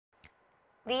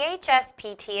The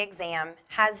HSPT exam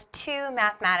has two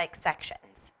mathematics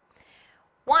sections.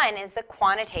 One is the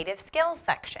quantitative skills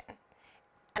section.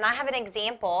 And I have an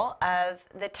example of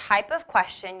the type of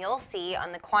question you'll see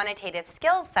on the quantitative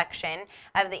skills section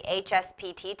of the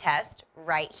HSPT test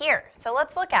right here. So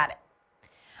let's look at it.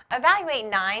 Evaluate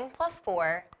 9 plus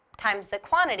 4 times the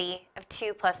quantity of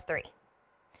 2 plus 3.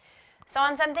 So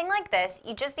on something like this,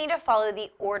 you just need to follow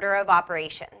the order of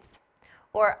operations.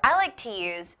 Or I like to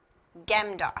use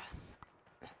GEMDAS.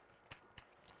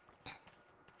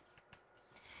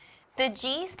 The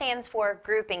G stands for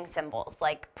grouping symbols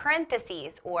like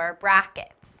parentheses or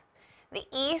brackets. The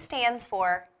E stands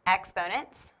for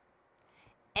exponents,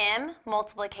 M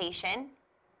multiplication,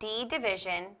 D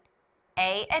division,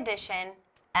 A addition,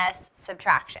 S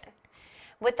subtraction.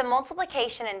 With the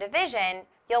multiplication and division,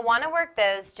 you'll want to work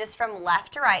those just from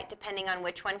left to right depending on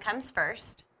which one comes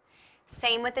first.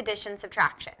 Same with addition,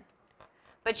 subtraction.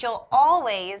 But you'll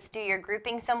always do your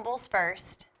grouping symbols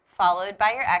first, followed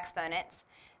by your exponents,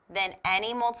 then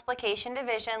any multiplication,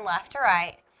 division left to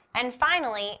right, and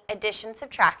finally addition,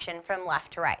 subtraction from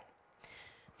left to right.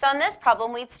 So on this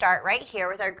problem, we'd start right here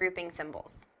with our grouping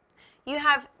symbols. You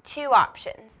have two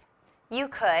options. You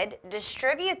could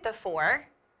distribute the 4,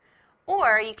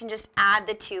 or you can just add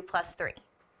the 2 plus 3.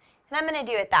 And I'm going to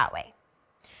do it that way.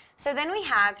 So then we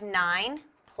have 9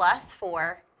 plus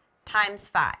 4 times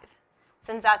 5,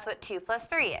 since that's what 2 plus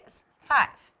 3 is, 5.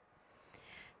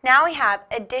 Now we have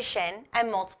addition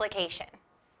and multiplication.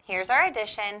 Here's our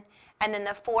addition, and then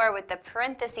the 4 with the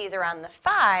parentheses around the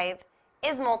 5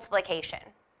 is multiplication.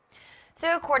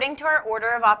 So according to our order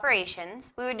of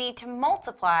operations, we would need to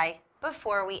multiply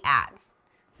before we add.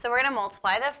 So we're going to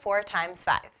multiply the 4 times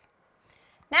 5.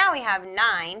 Now we have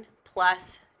 9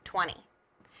 plus 20.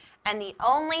 And the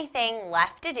only thing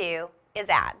left to do is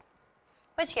add,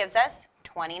 which gives us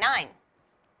 29.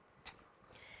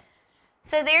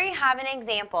 So there you have an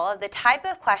example of the type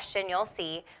of question you'll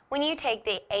see when you take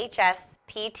the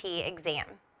HSPT exam.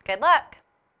 Good luck!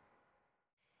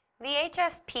 The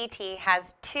HSPT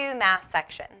has two math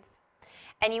sections,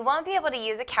 and you won't be able to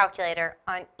use a calculator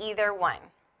on either one.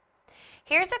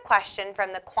 Here's a question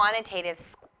from the quantitative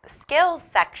skills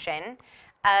section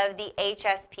of the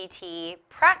HSPT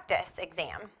practice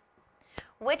exam.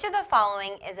 Which of the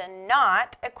following is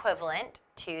not equivalent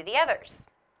to the others?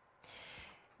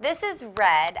 This is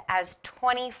read as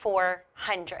 24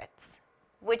 hundredths,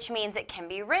 which means it can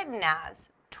be written as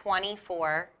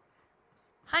 24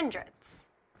 hundredths.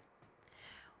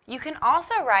 You can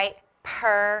also write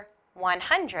per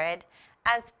 100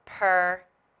 as per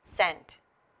cent,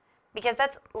 because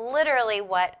that's literally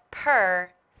what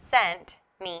per cent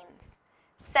means.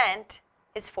 Cent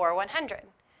is for 100,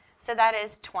 so that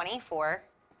is 24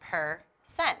 per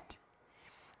cent,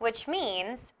 which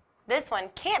means this one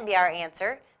can't be our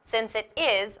answer since it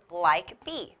is like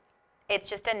B. It's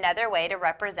just another way to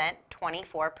represent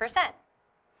 24%.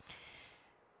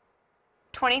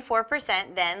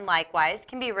 24% then likewise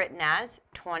can be written as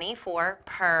 24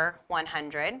 per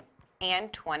 100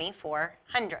 and 24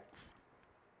 hundredths.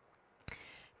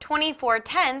 24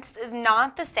 tenths is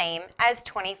not the same as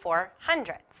 24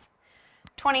 hundredths.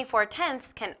 24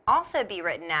 tenths can also be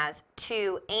written as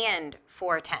 2 and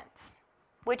 4 tenths,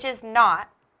 which is not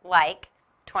like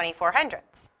 24 hundredths.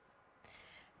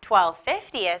 12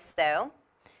 fiftieths, though,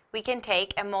 we can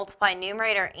take and multiply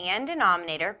numerator and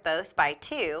denominator both by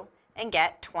 2 and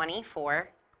get 24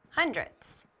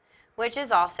 hundredths, which is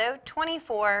also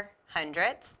 24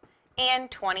 hundredths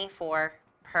and 24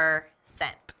 per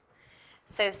cent.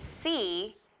 So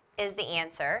C is the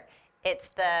answer. It's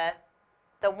the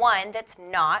one that's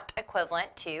not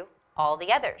equivalent to all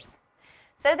the others.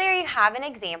 So there you have an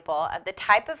example of the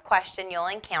type of question you'll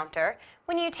encounter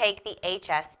when you take the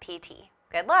HSPT.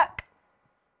 Good luck!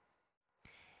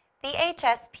 The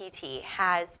HSPT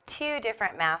has two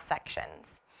different math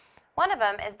sections. One of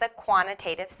them is the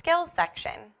quantitative skills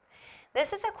section.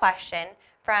 This is a question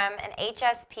from an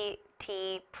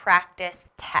HSPT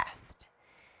practice test.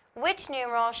 Which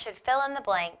numeral should fill in the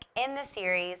blank in the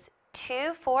series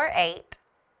 248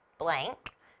 blank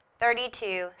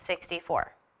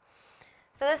 3264?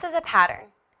 So this is a pattern.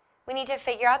 We need to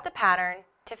figure out the pattern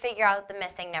to figure out the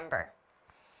missing number.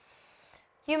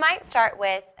 You might start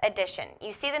with addition.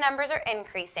 You see the numbers are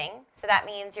increasing, so that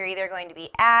means you're either going to be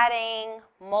adding,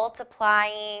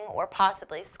 multiplying, or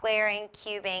possibly squaring,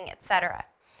 cubing, etc.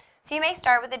 So you may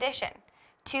start with addition.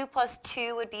 2 plus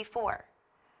 2 would be 4,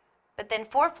 but then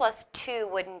 4 plus 2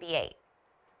 wouldn't be 8.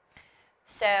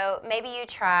 So maybe you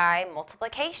try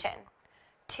multiplication.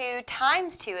 2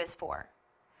 times 2 is 4.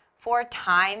 4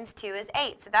 times 2 is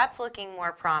 8, so that's looking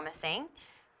more promising.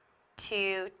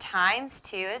 2 times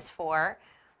 2 is 4.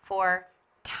 4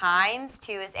 times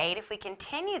 2 is 8. If we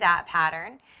continue that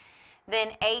pattern,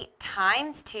 then 8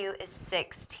 times 2 is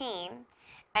 16.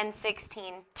 And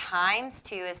 16 times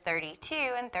 2 is 32.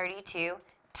 And 32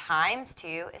 times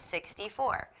 2 is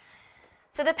 64.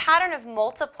 So the pattern of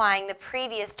multiplying the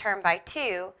previous term by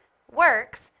 2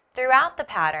 works throughout the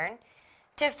pattern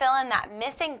to fill in that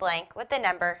missing blank with the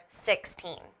number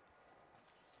 16.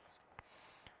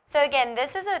 So again,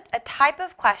 this is a type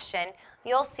of question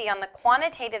you'll see on the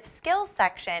quantitative skills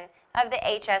section of the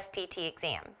HSPT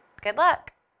exam. Good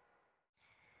luck!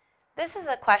 This is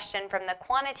a question from the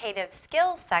quantitative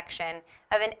skills section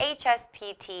of an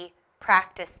HSPT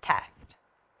practice test.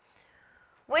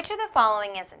 Which of the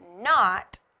following is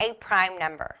not a prime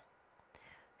number?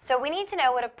 So we need to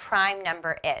know what a prime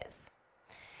number is.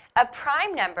 A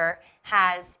prime number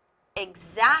has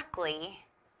exactly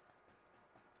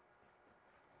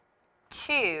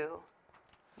 2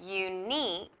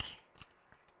 unique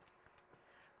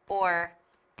or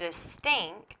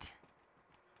distinct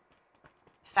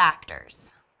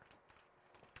factors.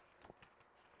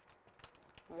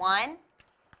 1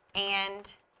 and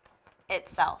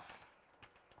itself.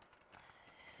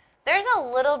 There's a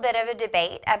little bit of a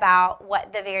debate about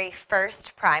what the very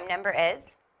first prime number is.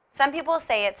 Some people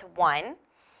say it's 1,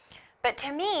 but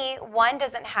to me, 1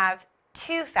 doesn't have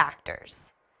 2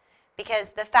 factors because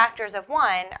the factors of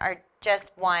 1 are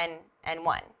just 1 and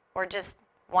 1, or just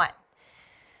 1.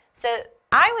 So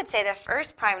I would say the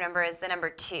first prime number is the number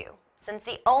 2, since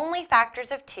the only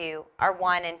factors of 2 are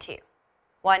 1 and 2.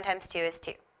 1 times 2 is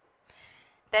 2.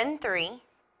 Then 3.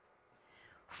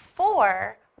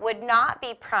 4 would not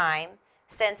be prime,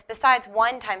 since besides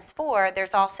 1 times 4,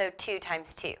 there's also 2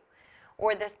 times 2.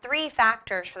 Or the 3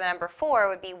 factors for the number 4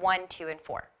 would be 1, 2, and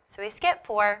 4. So we skip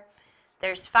 4.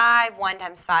 There's 5. 1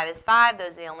 times 5 is 5.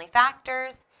 Those are the only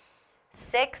factors.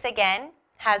 6, again,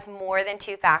 has more than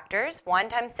 2 factors. 1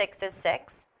 times 6 is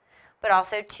 6, but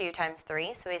also 2 times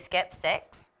 3, so we skip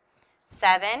 6.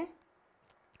 7,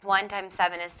 1 times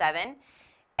 7 is 7.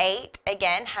 8,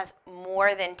 again, has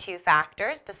more than 2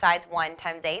 factors. Besides 1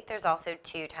 times 8, there's also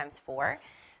 2 times 4,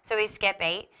 so we skip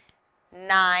 8.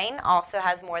 9 also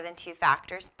has more than 2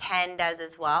 factors. 10 does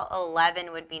as well.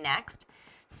 11 would be next,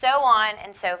 so on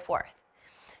and so forth.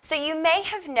 So you may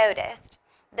have noticed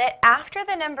that after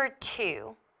the number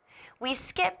 2, we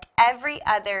skipped every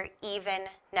other even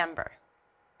number.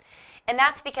 And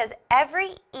that's because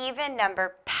every even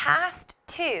number past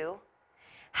 2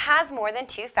 has more than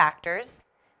 2 factors,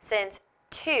 since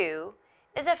 2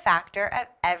 is a factor of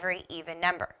every even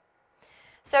number.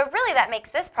 So really that makes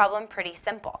this problem pretty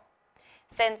simple.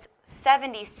 Since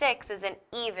 76 is an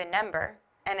even number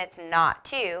and it's not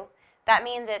 2, that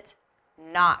means it's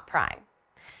not prime.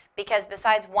 Because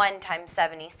besides 1 times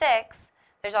 76,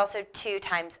 there's also 2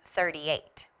 times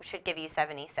 38, which would give you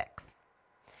 76.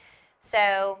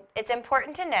 So it's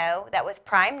important to know that with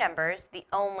prime numbers, the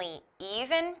only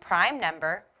even prime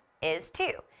number is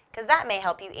 2, because that may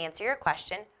help you answer your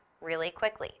question really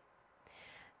quickly.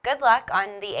 Good luck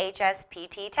on the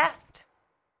HSPT test.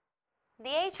 The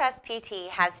HSPT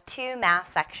has 2 math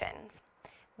sections.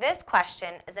 This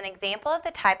question is an example of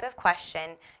the type of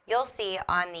question you'll see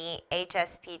on the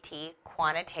HSPT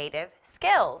Quantitative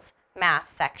Skills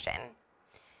math section.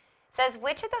 It says,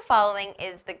 which of the following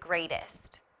is the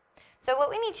greatest? So what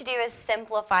we need to do is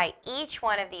simplify each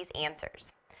one of these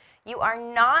answers. You are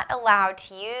not allowed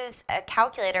to use a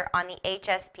calculator on the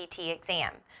HSPT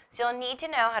exam, so you'll need to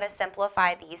know how to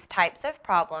simplify these types of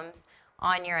problems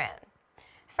on your own.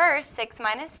 First, 6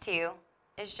 minus 2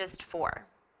 is just 4.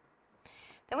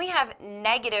 Then we have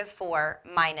negative 4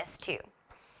 minus 2.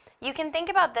 You can think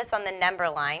about this on the number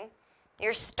line.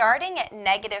 You're starting at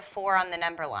negative 4 on the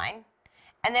number line,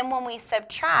 and then when we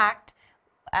subtract,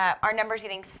 our number's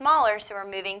getting smaller, so we're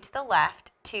moving to the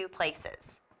left 2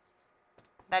 places.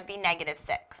 That'd be negative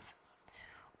 6.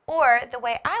 Or the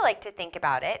way I like to think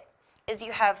about it is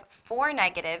you have 4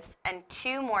 negatives and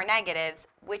 2 more negatives,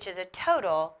 which is a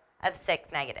total of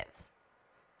 6 negatives.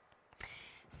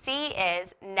 C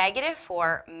is negative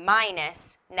 4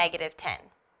 minus negative 10.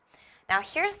 Now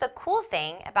here's the cool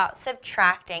thing about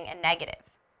subtracting a negative.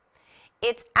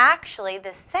 It's actually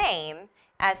the same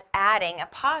as adding a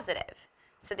positive.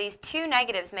 So these 2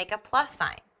 negatives make a plus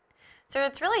sign. So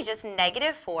it's really just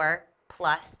negative 4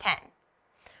 plus 10.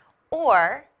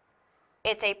 Or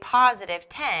it's a positive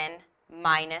 10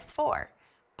 minus 4.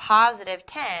 Positive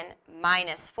 10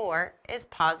 minus 4 is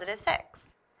positive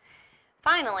 6.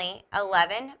 Finally,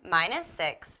 11 minus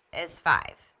 6 is 5.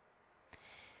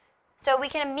 So we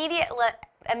can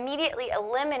immediately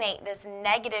eliminate this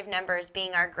negative numbers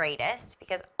being our greatest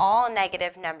because all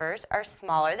negative numbers are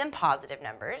smaller than positive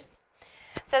numbers.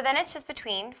 So then it's just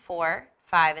between 4,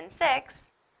 5, and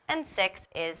 6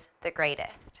 is the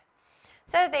greatest.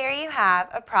 So there you have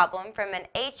a problem from an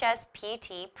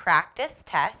HSPT practice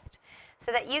test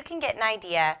so that you can get an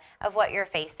idea of what you're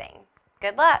facing.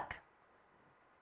 Good luck!